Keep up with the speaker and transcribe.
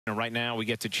And right now we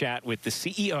get to chat with the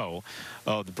CEO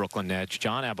of the Brooklyn Nets,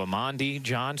 John Abbamondi.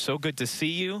 John, so good to see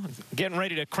you. Getting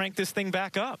ready to crank this thing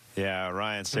back up. Yeah,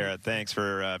 Ryan, Sarah, thanks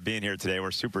for being here today.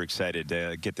 We're super excited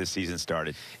to get this season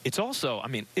started. It's also, I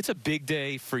mean, it's a big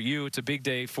day for you. It's a big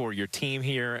day for your team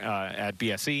here at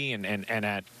BSE and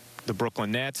at the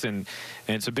Brooklyn Nets, and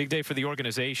it's a big day for the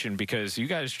organization because you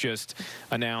guys just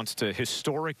announced a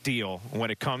historic deal when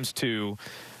it comes to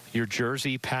your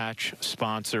jersey patch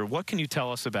sponsor. What can you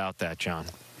tell us about that, John?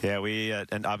 Yeah, we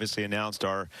and obviously announced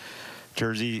our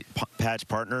jersey patch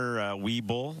partner,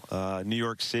 Webull, New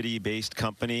York City-based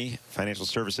company, financial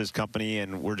services company,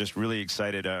 and we're just really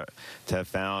excited to have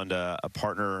found a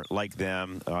partner like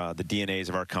them. The DNAs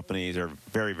of our companies are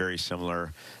very, very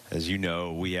similar. As you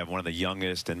know, we have one of the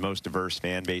youngest and most diverse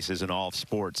fan bases in all of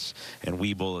sports, and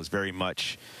Webull is very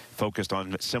much focused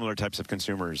on similar types of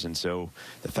consumers. And so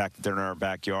the fact that they're in our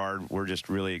backyard, we're just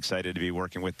really excited to be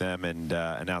working with them and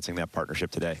announcing that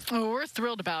partnership today. Well, we're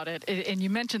thrilled about it. And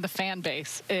you mentioned the fan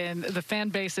base, and the fan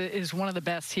base is one of the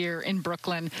best here in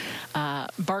Brooklyn.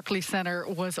 Barclays Center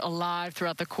was alive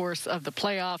throughout the course of the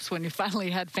playoffs. When you finally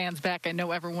had fans back, I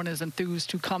know everyone is enthused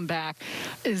to come back.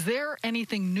 Is there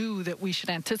anything new that we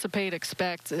should anticipate,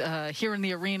 expect here in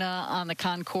the arena, on the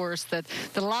concourse, that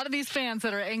a lot of these fans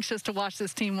that are anxious to watch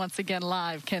this team once again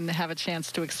live can have a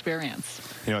chance to experience?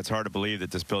 You know, it's hard to believe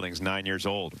that this building's 9 years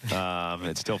old.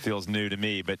 It still feels new to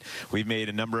me, but we've made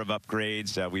a number of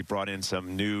upgrades. We brought in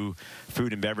some new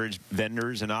food and beverage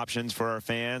vendors and options for our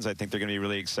fans. I think they're going to be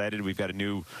really excited. We've got a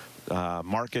new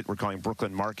market we're calling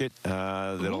Brooklyn Market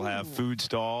that'll have food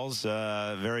stalls,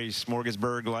 very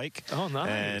smorgasburg-like. Oh,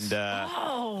 nice.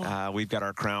 And we've got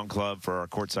our Crown Club for our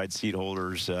courtside seat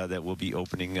holders that will be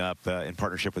opening up in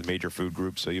partnership with major food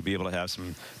groups, so you'll be able to have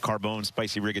some Carbone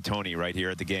spicy rigatoni right here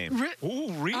at the game.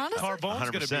 Carbone's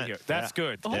going to be here. That's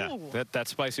good. Oh. Yeah. That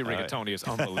spicy rigatoni is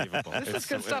unbelievable. This is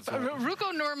good stuff.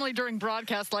 Ruco normally during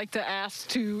broadcasts like to ask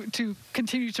to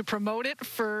continue to promote it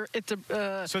for it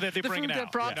to so that they bring it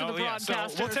out. Brought to the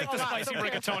broadcasters. So we'll take the spicy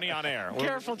rigatoni on air.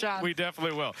 Careful, John. We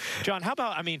definitely will. John, how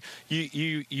about, I mean,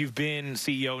 you've been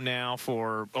CEO now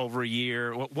for over a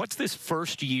year. What's this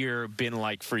first year been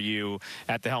like for you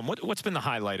at the helm? What's been the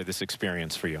highlight of this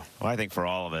experience for you? Well, I think for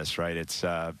all of us, right, it's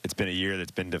been a year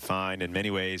that's been defined in many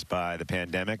ways by the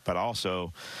pandemic, but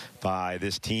also by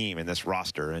this team and this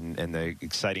roster and the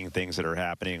exciting things that are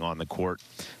happening on the court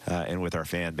and with our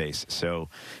fan base. So,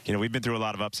 you know, we've been through a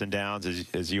lot of ups and downs,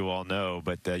 as you all know,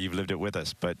 but you've lived it with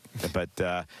us. But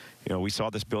you know, we saw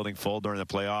this building full during the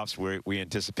playoffs. We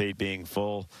anticipate being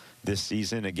full this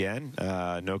season again.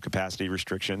 No capacity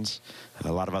restrictions.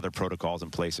 A lot of other protocols in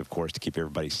place, of course, to keep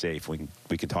everybody safe. We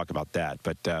can talk about that,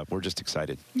 but we're just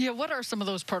excited. Yeah, what are some of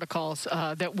those protocols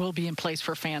that will be in place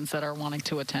for fans that are wanting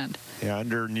to attend? Yeah,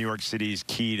 under New York City's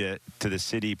Key to the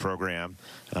City program,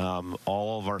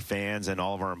 all of our fans and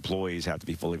all of our employees have to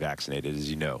be fully vaccinated, as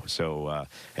you know. So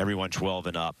everyone 12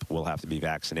 and up will have to be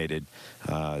vaccinated.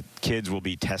 Kids will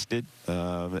be tested,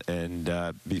 I'm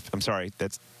sorry,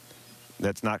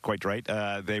 that's not quite right.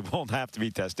 They won't have to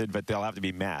be tested, but they'll have to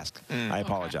be masked. I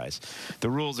apologize. Okay. The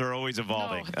rules are always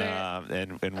evolving,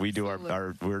 and we do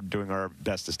we're doing our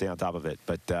best to stay on top of it.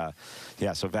 But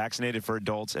yeah, so vaccinated for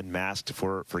adults and masked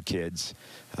for kids,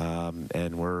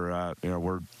 and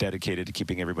we're dedicated to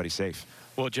keeping everybody safe.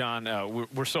 Well, John,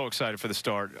 we're so excited for the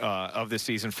start of this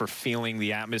season, for feeling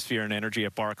the atmosphere and energy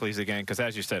at Barclays again, because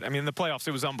as you said, I mean, in the playoffs,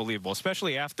 it was unbelievable,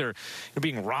 especially after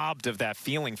being robbed of that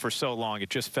feeling for so long. It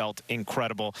just felt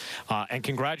incredible. And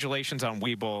congratulations on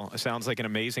Webull. It sounds like an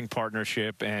amazing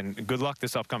partnership, and good luck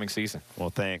this upcoming season. Well,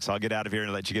 thanks. I'll get out of here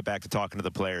and let you get back to talking to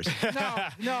the players.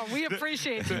 No, we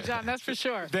appreciate you, John. That's for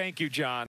sure. Thank you, John.